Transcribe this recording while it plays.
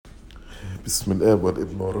بسم الآب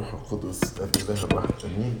والابن والروح القدس الإله الواحد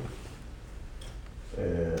آمين.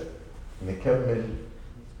 نكمل.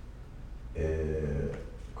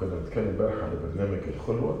 كنا بنتكلم امبارح على برنامج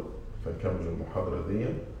الخلوة، فنكمل المحاضرة دي.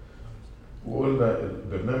 وقلنا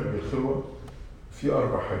برنامج الخلوة فيه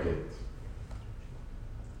 4 حاجات.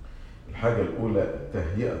 الحاجة الأولى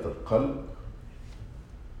تهيئة القلب،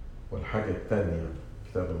 والحاجة الثانية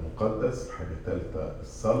الكتاب المقدس، الحاجة الثالثة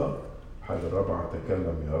الصلاة، الحاجة الرابعة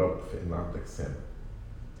تكلم يا رب فإن عبدك سامع.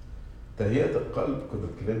 تهيئة القلب كنا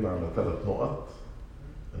اتكلمنا على 3 نقط.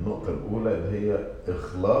 النقطة الأولى اللي هي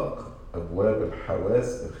إغلاق أبواب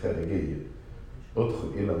الحواس الخارجية، ادخل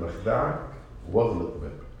إلى مخدعك واغلق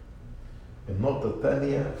بابك. النقطة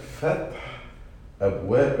الثانية فتح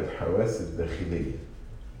أبواب الحواس الداخلية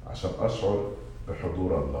عشان أشعر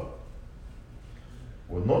بحضور الله.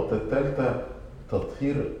 والنقطة الثالثة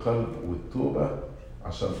تطهير القلب والتوبة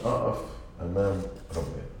عشان أقف أمام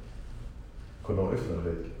ربنا. كنا وقفنا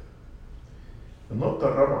لغاية كده. النقطة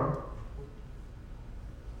الرابعة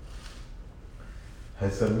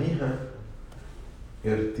هسميها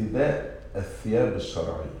ارتداء الثياب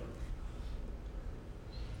الشرعية.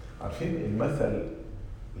 عارفين المثل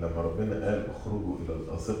لما ربنا قال اخرجوا إلى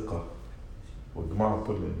الأزقة واجمعوا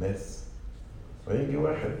كل الناس، ويجي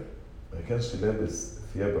واحد ما كانش لابس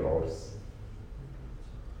ثياب العرس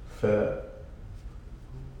فقال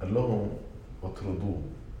لهم اطردوه.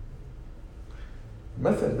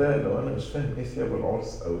 المثل ده لو أنا مش فاهم إيه ثياب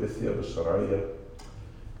العرس أو إيه الثياب الشرعية،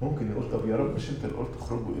 ممكن يقول طب يا رب مش أنت اللي قلت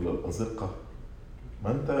اخرجوا إلى الأزقة؟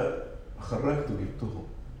 ما أنت خرجت وجبتهم،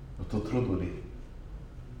 بتطردوا ليه؟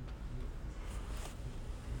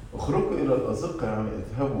 اخرجوا إلى الأزقة يعني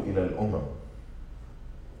اذهبوا إلى الأمم.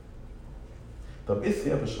 طب إيه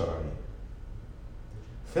الثياب الشرعية؟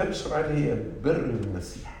 الثياب الشرعية هي بر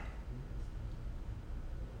المسيح.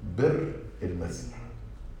 بر المسيح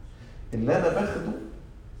اللي أنا باخده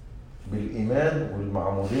بالإيمان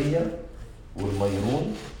والمعمودية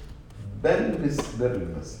والميرون، بلبس بر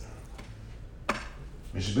المسيح،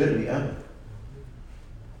 مش بري أنا.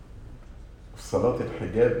 في صلاة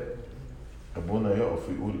الحجاب أبونا يقف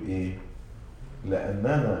ويقول إيه؟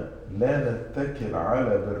 لأننا لا نتكل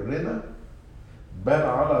على برنا بل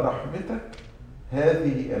على رحمتك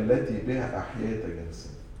هذه التي بها أحييت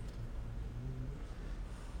جنسنا.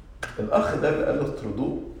 الأخ ده اللي قال له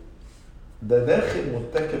اطردوه ده داخل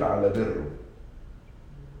متكل على بره،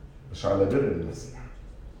 مش على بر المسيح.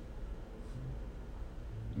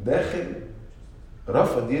 داخل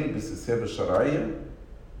رفض يلبس الثياب الشرعية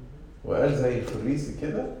وقال زي الفريسي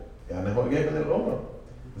كده، يعني هو جاي من الأمم،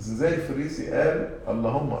 بس زي الفريسي قال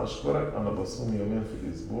اللهم أشكرك أنا بصوم يومين في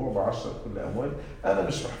الأسبوع بعشر كل أموال، أنا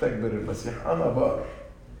مش محتاج بر المسيح، أنا بار،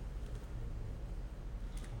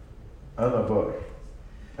 أنا بار،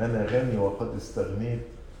 أنا غني وقد استغنيت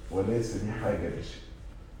وليس لي حاجة لشيء.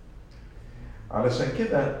 علشان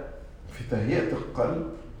كده في تهيئة القلب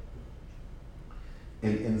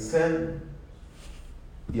الإنسان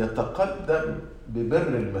يتقدم ببر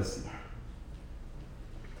المسيح.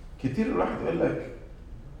 كتير الواحد يقول لك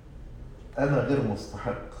أنا غير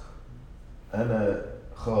مستحق، أنا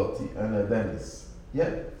خاطي، أنا دانس،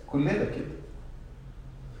 يعني كلنا كده.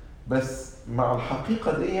 بس مع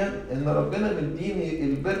الحقيقة دي إن ربنا مديني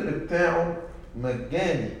البر بتاعه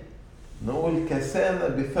مجاني، نقول كسانا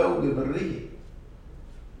بثوب برية،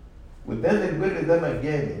 واداني البر ده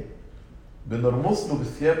مجاني، بنرمص له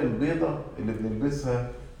بالثياب البيضة اللي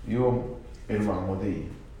بنلبسها يوم المعمودية.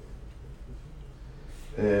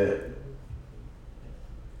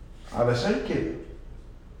 علشان كده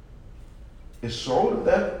الشعور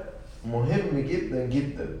ده مهم جدا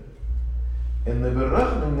جدا، ان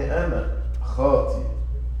بالرغم ان انا خاطي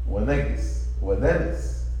ونجس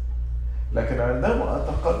ودنس، لكن عندما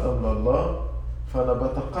اتقدم لله فانا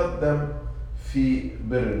بتقدم في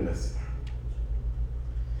بر المسيح.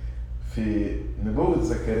 في نبوة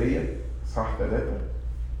زكريا صح 3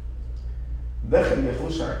 دخل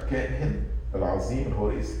يهوشع الكاهن العظيم اللي هو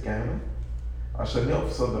رئيس الكهنة عشان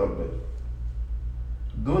يقف صدر ربنا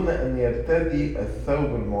دون أن يرتدي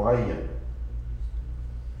الثوب المعين.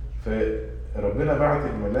 فربنا بعت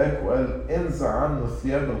الملاك وقال انزع عنه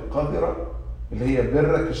الثياب القذرة اللي هي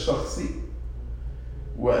برك الشخصي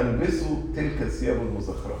وألبسه تلك الثياب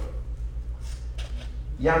المزخرفة.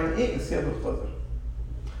 يعني ايه الثياب القذرة؟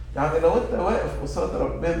 يعني لو انت واقف قصاد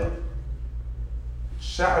ربنا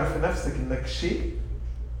شاعر في نفسك انك شيء،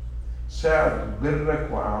 شاعر برك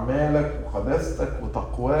وأعمالك وقداستك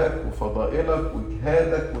وتقواك وفضائلك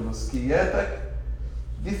وجهادك ونسكياتك،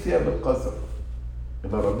 دي الثياب القذرة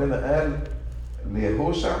اللي ربنا قال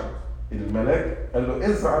ليهوشع الملاك، قال له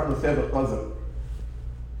انزع عنه ثياب القذرة.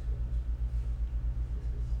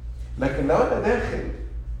 لكن لو انا داخل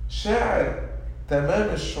شاعر تمام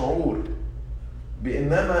الشعور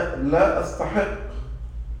بان انا لا استحق،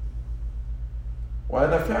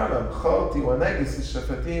 وانا فعلا خاطي ونجس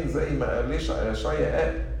الشفتين زي ما قال اشعياء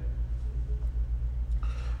قال،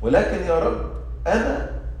 ولكن يا رب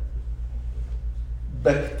انا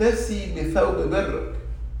بكتسي بثوب برك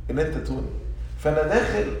ان انت توني، فانا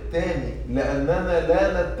داخل تاني لاننا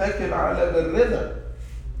لا نتكل على برنا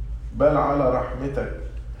بل على رحمتك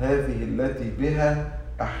هذه التي بها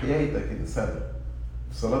احييتك انسانا.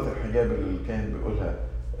 في صلاة الحجاب اللي الكاهن بيقولها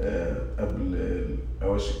قبل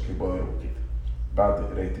الاواشي الكبار وكده بعد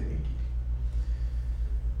قراية الانجيل.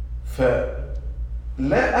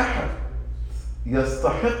 فلا احد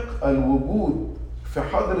يستحق الوجود في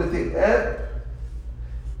حضرة الآب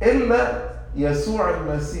إلا يسوع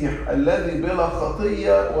المسيح الذي بلا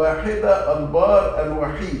خطية واحدة البار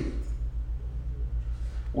الوحيد،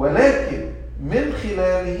 ولكن من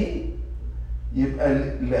خلاله يبقى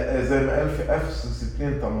زي ما قال في أفسس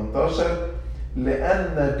 2:18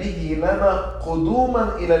 لأن به لنا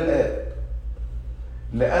قدوما إلى الآب،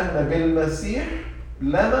 لأن بالمسيح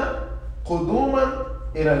لنا قدوما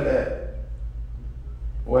إلى الآب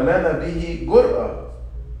ولنا به جرأة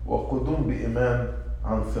وقدوم بإيمان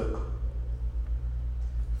عن ثقة.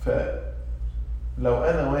 فلو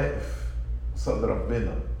أنا واقف قصاد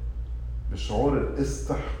ربنا بشعور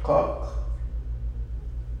الاستحقاق،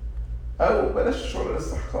 أو بلاش شعور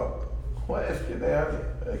الاستحقاق، واقف كده يعني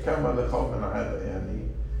كما لقوم عادة، يعني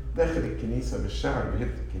داخل الكنيسة مش شاعر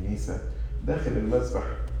بهبة الكنيسة، داخل المسبح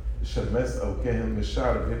الشماس أو كاهن مش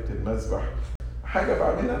شاعر بهبة المسبح، حاجة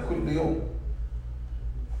بعملها كل يوم.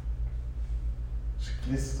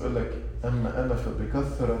 الكنيسة تقول لك أما أنا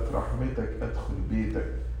فبكثرة رحمتك أدخل بيتك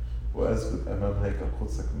وأسجد أمام هيكل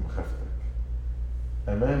قدسك من مخافتك،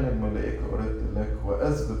 أمام الملائكة أرد لك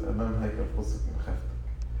وأسجد أمام هيكل قدسك من مخافتك.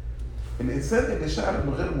 الإنسان اللي شعر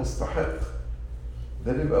إنه غير مستحق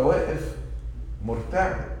ده بيبقى واقف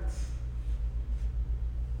مرتعد،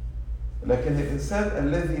 لكن الإنسان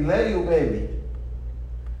الذي لا يبالي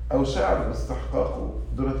أو شعر باستحقاقه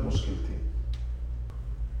دولت مشكلتين.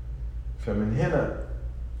 فمن هنا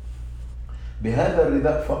بهذا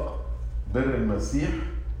الرداء فقط بر المسيح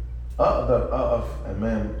أقدر أقف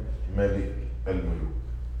أمام ملك الملوك.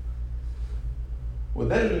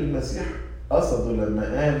 وده اللي المسيح قصده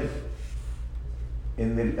لما قال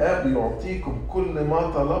إن الآب يعطيكم كل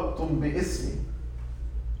ما طلبتم باسمي.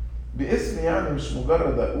 باسمي يعني مش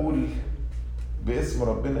مجرد أقول باسم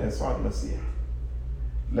ربنا يسوع المسيح،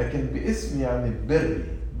 لكن باسمي يعني بري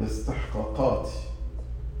باستحقاقاتي،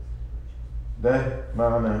 ده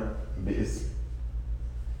معنى باسم.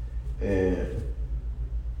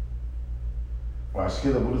 وعشان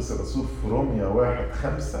كده بولس الرسول في روميا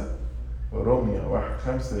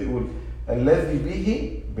 1:5 يقول الذي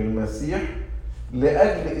به بالمسيح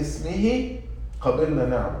لأجل اسمه قبلنا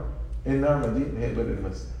نعمة. ايه النعمة دي؟ هي بر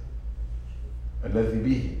المسيح. الذي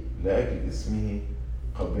به لأجل اسمه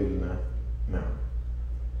قبلنا نعمة.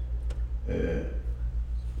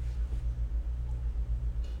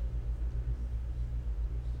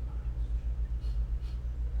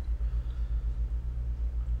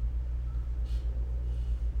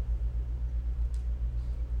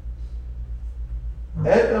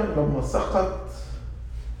 آدم لما سقط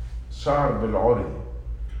شعر بالعري،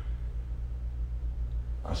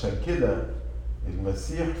 عشان كده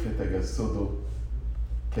المسيح في تجسده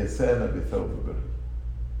كسانا بثوب بر.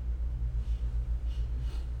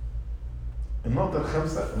 النقطة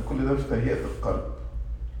الخامسة من كل ده في تهيئة القلب.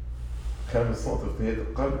 خامس نقطة في تهيئة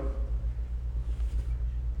القلب: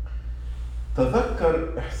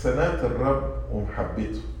 تذكر إحسانات الرب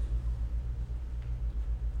ومحبته،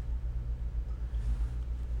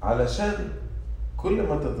 علشان كل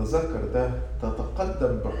ما تتذكر ده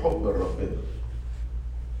تتقدم بحب ربنا.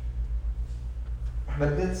 احنا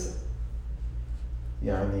بننسى،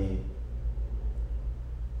 يعني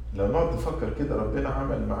لو نقعد نفكر كده ربنا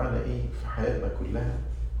عمل معانا ايه في حياتنا كلها،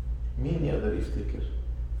 مين يقدر يفتكر؟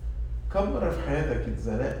 كم مرة في حياتك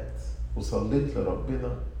اتزنقت وصليت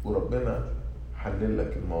لربنا وربنا حلل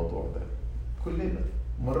لك الموضوع ده؟ كلنا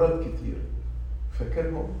مرات كتير.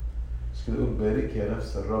 فاكرهم؟ مش كده يقول بارك يا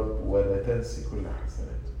نفس الرب ولا تنسي كل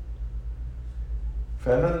حسناته.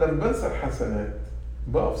 فأنا لما بنسى الحسنات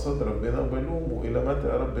بقف صدر ربنا وبلومه: إلى متى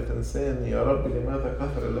يا رب تنساني؟ يا رب لماذا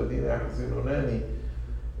كثر الذين يحزنونني؟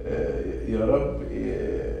 يا رب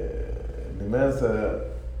لماذا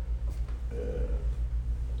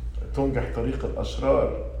تنجح طريق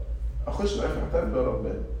الأشرار؟ أخش بقى في اعتراف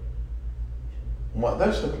بربنا وما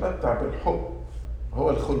أقدرش أتمتع بالحب. هو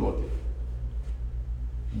الخلوة دي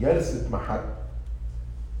جلسة محبة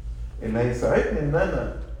اللي هيساعدني إن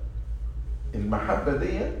أنا المحبة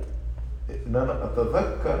دي ان انا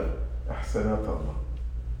اتذكر احسانات الله.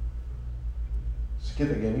 عشان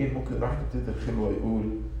كده جميل ممكن الواحد يبتدي الخلوة يقول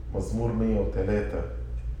مزمور 103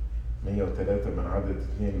 من عدد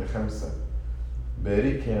 2-5: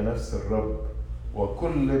 بارك يا نفس الرب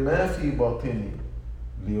وكل ما في باطني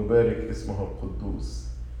ليبارك اسمه القدوس.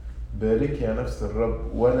 بارك يا نفس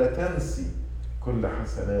الرب ولا تنسي كل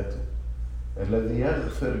حسناته الذي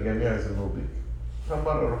يغفر جميع ذنوبك. كم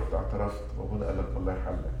مرة رحت اعترفت وابونا قال لك الله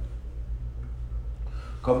يحلك؟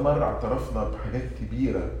 كم مرة اعترفنا بحاجات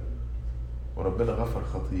كبيرة وربنا غفر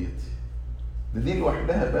خطيتي؟ دي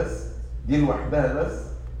لوحدها بس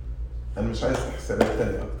انا مش عايز احسانات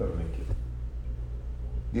تانية اكتر من كده.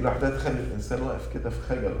 دي لوحدها تخلي الانسان واقف كده في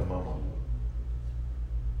خجل امام الله.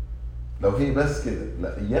 لو هي بس كده،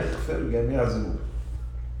 لا، يغفر جميع ذنوبك،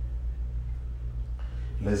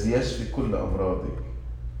 الذي يشفي كل امراضك،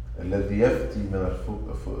 الذي يفتي من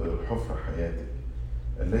الحفرة حياتك،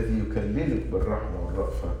 الذي يكللك بالرحمة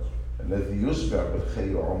والرأفة، الذي يشبع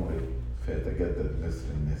بالخير عمرك فيتجدد نسر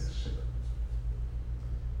الناس الشباب.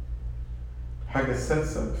 الحاجة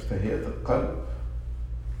السادسة في تهيئة القلب: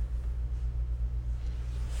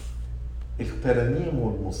 الترانيم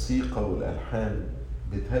والموسيقى والألحان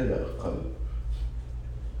بتهيئ القلب.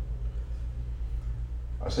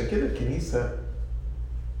 عشان كده الكنيسة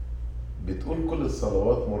بتقول كل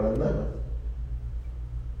الصلوات مرنمة.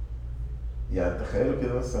 يعني تخيلوا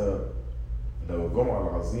كده مثلا لو الجمعة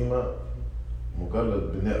العظيمة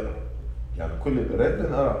مجرد بنقرأ، يعني كل القراءات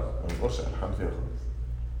بنقرأ، ما بنقولش ألحان فيها خالص،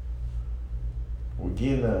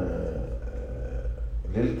 وجينا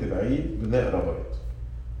ليلة العيد بنقرأ برضه،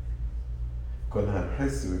 كنا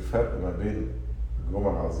هنحس بالفرق ما بين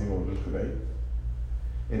الجمعة العظيمة وليلة العيد؟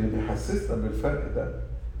 اللي بيحسسنا بالفرق ده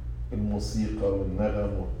الموسيقى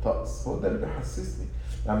والنغم والطقس، هو ده اللي بيحسسني.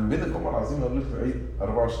 يعني بين الجمعة العظيمة وليلة العيد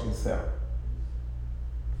 24 ساعة.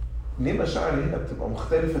 ليه مشاعري هنا بتبقى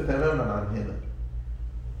مختلفة تماما عن هنا؟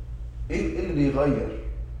 ايه اللي بيغير؟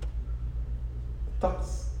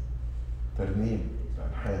 الطقس، ترنيم،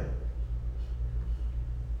 الألحان.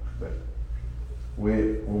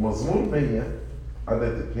 ومزمور 100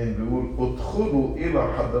 عدد 2 بيقول: ادخلوا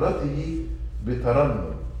إلى حضرته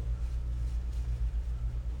بترنم.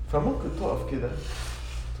 فممكن تقف كده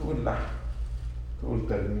تقول لحن، تقول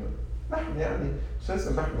ترنيمة. لحن يعني مش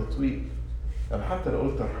لازم لحن طويل، يعني حتى لو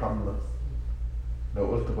قلت ارحمنا، لو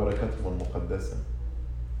قلت بركاتهم المقدسة،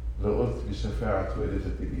 لو قلت بشفاعة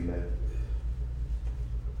والدة الإله.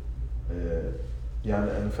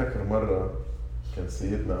 يعني أنا فاكر مرة كان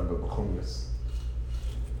سيدنا أبا بخمس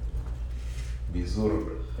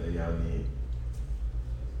بيزور، يعني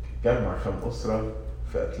جمع 5 أسرة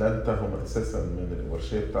في أتلانتا، هم أساسا من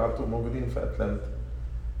الورشية بتاعته موجودين في أتلانتا،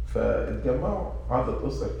 فاتجمعوا عدد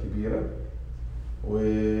أسر كبيرة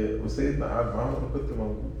وسيدنا قعد معاهم وأنا كنت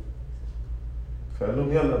موجود، فقال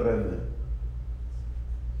لهم يلا نرنم.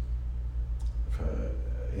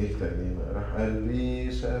 فإيه الترنيمة؟ راح قال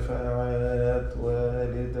لي شفاعات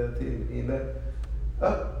والدة الإله.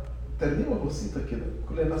 ترنيمة بسيطة كده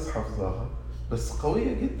كل الناس حافظاها بس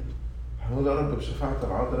قوية جدا. هنقول يا رب بشفاعة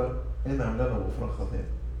العذراء انعم لنا بغفران خطايانا،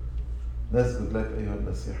 نسجد لك أيها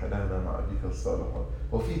المسيح إلهنا مع أبيك الصالح.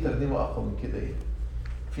 وفي ترنيمة أقوى من كده إيه؟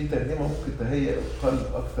 في ترنيمة ممكن تهيئ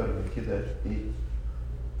القلب أكتر من كده إيه؟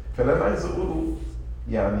 فاللي أنا عايز أقوله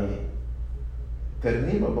يعني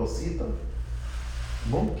ترنيمة بسيطة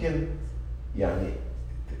ممكن يعني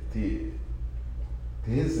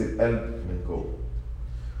تهز القلب من جوه.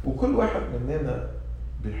 وكل واحد مننا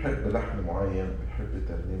بيحب لحن معين، بيحب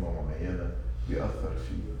ترنيمة معينة بيأثر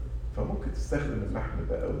فيه، فممكن تستخدم اللحن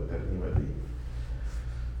ده أو الترنيمة دي.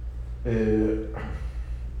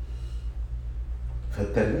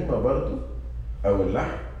 فالترنيمة برضو أو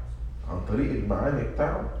اللحن عن طريق المعاني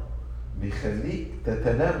بتاعه بيخليك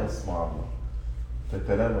تتلامس مع الله،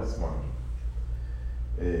 تتلامس مع الله.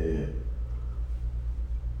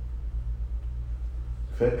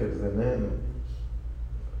 فاكر زمان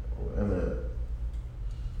وأنا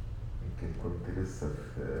يمكن كنت لسه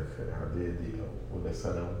في إعدادي أو أولى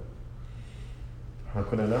ثانوي، احنا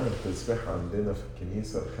كنا نعمل تسبيح عندنا في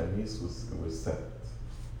الكنيسة الخميس والسبت،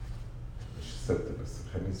 مش السبت بس،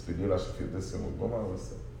 الخميس بالليل عشان في قداس يوم الجمعة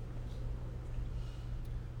والسبت.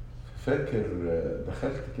 فاكر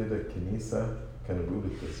دخلت كده الكنيسة كانوا بيقولوا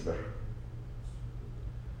التسبيح،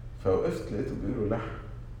 فوقفت لقيته بيقولوا لحن،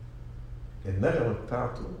 النغمة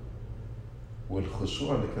بتاعته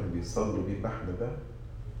والخشوع اللي كان بيصلوا بيه اللحن ده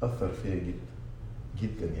أثر فيا جدا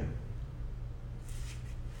جدا يعني.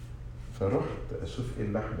 فرحت أشوف إيه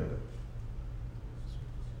اللحن ده،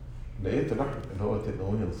 لقيت لحن اللي هو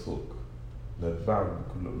تنويه الصوت نتبعك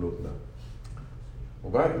بكل قلوبنا.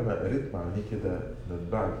 وبعد ما قريت معانيه كده: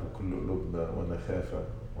 نتبعك بكل قلوبنا ونخاف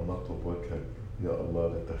ونطلب وجهك يا الله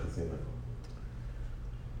لا تخزنا.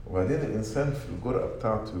 وبعدين الإنسان في الجرأة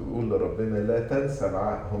بتاعته يقول لربنا: لا تنسى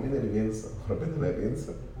العهد. هو مين اللي بينسى؟ ربنا لا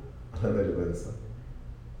بينسى، أنا اللي بنسى.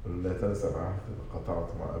 يقول: لا تنسى العهد اللي قطعت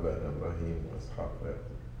مع أبائنا إبراهيم وإسحاق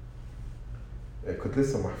ويعقوب. كنت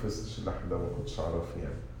لسه ما حفظتش اللحن ده، ما كنتش أعرفه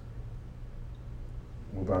يعني.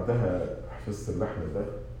 وبعدها حفظت اللحن ده،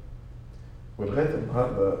 ولغاية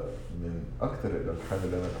النهاردة من أكتر الألحان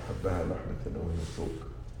اللي أنا بحبها لحن تنويه الصوت.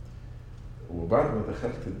 وبعد ما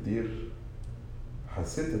دخلت الدير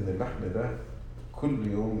حسيت إن اللحن ده كل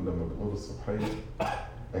يوم لما بنقول الصبحية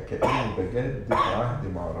كأني بجدد عهدي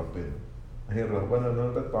مع ربنا. هي الرهبانة إن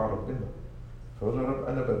أنا بتبع ربنا، فأقول يا رب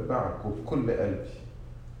أنا بتبعك وبكل قلبي،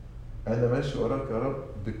 أنا ماشي وراك يا رب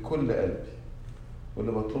بكل قلبي،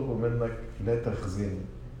 واللي بطلبه منك لا تخزني.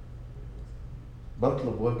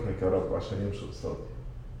 بطلب وجهك يا رب عشان يمشي قصادي،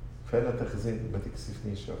 فلا تخزني، ما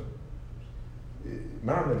تكسفنيش يا رب.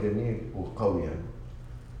 معنى جميل وقوي يعني.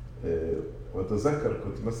 واتذكر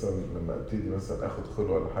كنت مثلا لما ابتدي مثلا اخد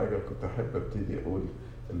خلوه ولا حاجه، كنت احب ابتدي اقول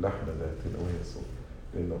اللحن ده تنويه صوت،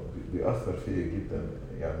 لانه بيأثر فيا جدا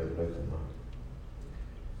يعني لغايه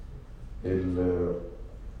النهارده.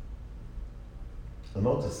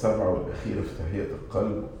 النقطه السابعه والاخيره في تهيئه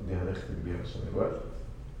القلب دي هنختم بيها عشان الوقت.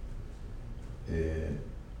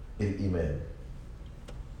 الايمان.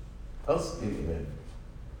 اصل الايمان.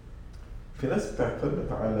 في ناس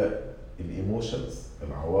بتعتمد على الايموشنز،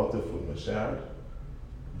 العواطف والمشاعر،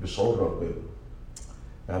 بشعور ربنا.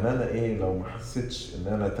 يعني انا لو ما حسيتش ان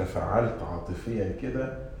انا تفاعلت عاطفيا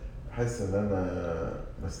كده، احس ان انا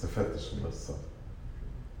ما استفدتش من الصلاة.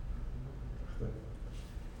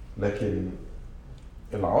 لكن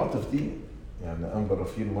العواطف دي يعني انبا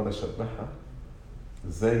رفيل مرة شبهها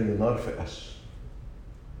زي نار في قش.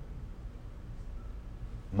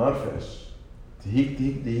 نار في قش تهيج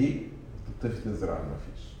تهيج تهيج تطفي تنزل على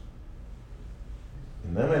المفيش.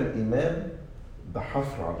 انما الايمان ده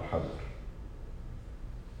حفر على الحجر.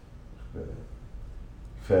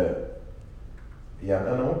 يعني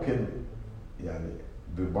انا ممكن يعني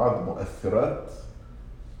ببعض مؤثرات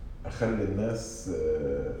اخلي الناس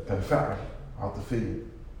تنفعل عاطفيا،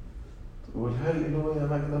 تقول هللويا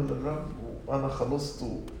مجدا للرب وانا خلصت،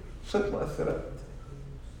 شوية مؤثرات.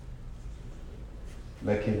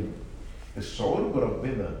 لكن الشعور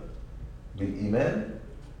بربنا بالايمان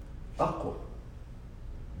اقوى،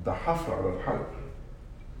 ده حفر على الحجر.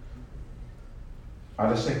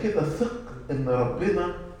 علشان كده ثق ان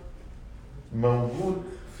ربنا موجود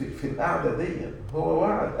في القعدة دي. هو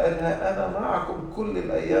وعد قالها انا معكم كل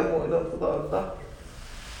الايام والى انقضاء الدهر.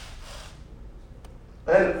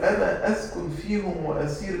 قال انا اسكن فيهم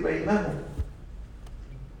واسير بينهم.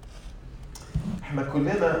 احنا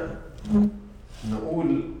كلنا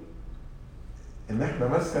نقول ان احنا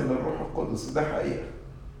مسكن للروح القدس، ده حقيقة.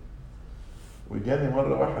 وجاني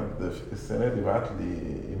مرة واحد السنة دي بعت لي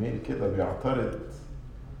ايميل كده بيعترض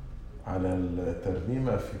على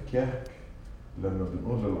الترنيمة في كيهك لما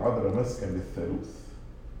بنقول للعذراء مسكن للثالوث،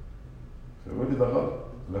 فيقول لي ده غلط،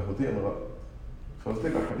 لاهوتيا غلط. فقلت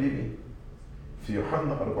له حبيبي في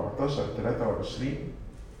يوحنا 14:23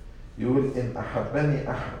 يقول إن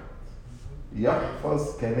أحبني أحد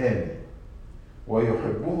يحفظ كلامي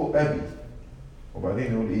ويحبه أبي.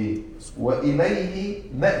 وبعدين يقول إيه؟ وإليه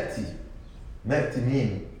نأتي. نأتي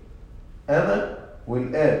مين؟ أنا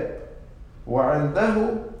والآب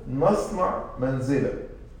وعنده نصنع منزلا.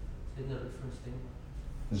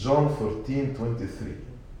 جون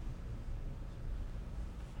 14:23.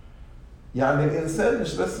 يعني الإنسان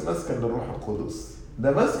مش بس مسكن للروح القدس،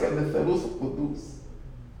 ده مسكن للثالوث القدوس.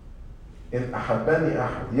 إن أحبني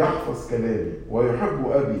أحد يحفظ كلامي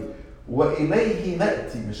ويحب أبي وإليه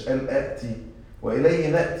نأتي. مش قال آتي،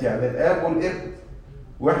 وإليه نأتي يعني الآب والابن،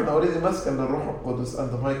 وإحنا أوريدي مسكن للروح القدس.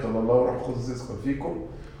 أنتم هيكل الله والروح القدس يسكن فيكم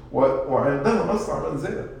وعنده نصنع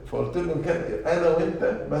منزلا. فقلت له إن كان أنا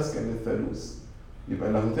وأنت مسكن للثالوث،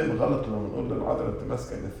 يبقى لاهوتين غلط لما نقول للعذراء أنت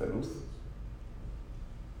مسكن للثالوث.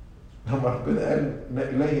 لما ربنا قال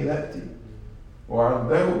إليه نأتي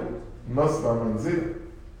وعنده نصنع منزلا.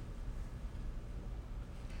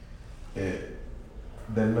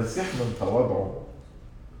 ده المسيح من تواضعه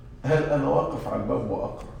قال أنا واقف على الباب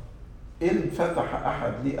وأقرأ، إن فتح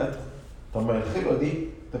أحد لي أدخل. طب ما الخلوة دي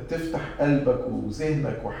أنت بتفتح قلبك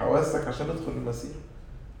وذهنك وحواسك عشان تدخل المسيح.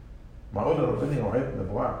 معقول ربنا يوعدنا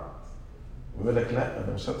بوعد ويقول لك لا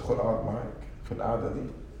أنا مش هدخل أقعد معاك في القعدة دي؟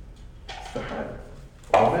 استحالة.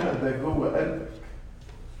 ربنا ده جوه قلبك،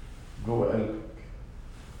 جوه قلبك.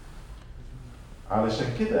 علشان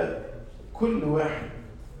كده كل واحد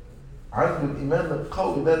عنده الإيمان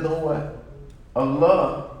القوي ده إن هو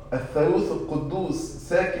الله الثالوث القدوس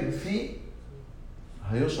ساكن فيه،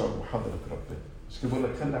 هيشعر بحضرة ربنا. مش كده بقول لك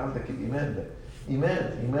خلي عندك الإيمان ده،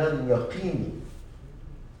 إيمان يقيني.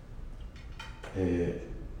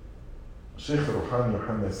 شيخ الروحاني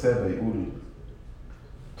يوحنا سابا يقول: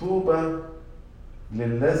 طوبى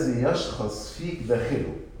للذي يشخص فيك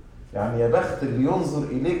داخله. يعني يا بخت اللي ينظر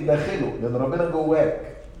إليك داخله، لأن ربنا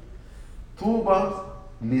جواك. طوبى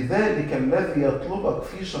لذلك الذي يطلبك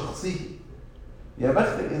في شخصه. يا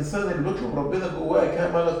بخت الإنسان اللي بيطلب ربنا جواك.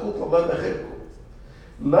 ها ملكوت الله داخلكم،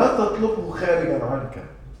 لا تطلبه خارجا عنك. ما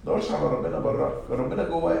تدورش على ربنا براك، ربنا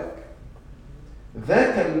جواك.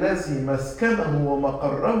 ذاك الذي مسكنه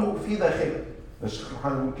ومقره في داخلك. الشيخ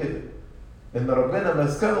الروحاني يقول كده، إن ربنا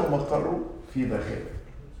مسكنه ومقره في داخلك.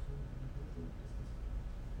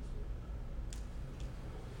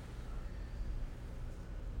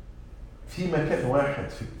 في مكان واحد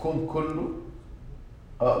في الكون كله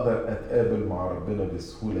أقدر أتقابل مع ربنا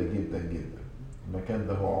بسهولة جدا جدا. المكان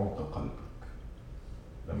ده هو عمق قلبك.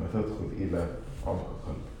 لما تدخل إلى عمق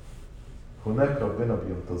قلبك، هناك ربنا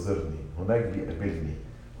بينتظرني، هناك بيقابلني،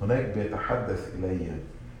 هناك بيتحدث إلي،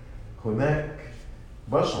 هناك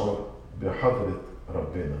بشعر بحضرة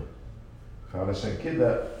ربنا. فعلشان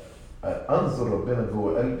كده أنظر ربنا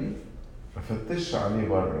جوه قلبي، ما فتش عليه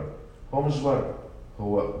بره. هو مش بره،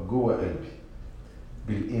 هو جوه قلبي.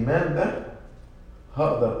 بالإيمان ده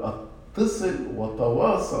هقدر أتصل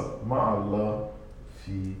وتواصل مع الله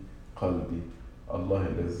في قلبي، الله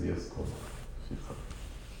الذي يسكن في قلبي.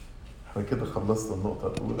 احنا كده خلصنا النقطة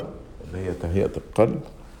الأولى اللي هي تهيئة القلب.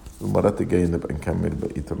 المرات الجاية نبقى نكمل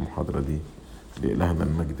بقية المحاضرة دي. لإلهنا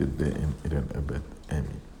المجد الدائم إلى الأبد،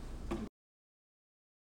 آمين.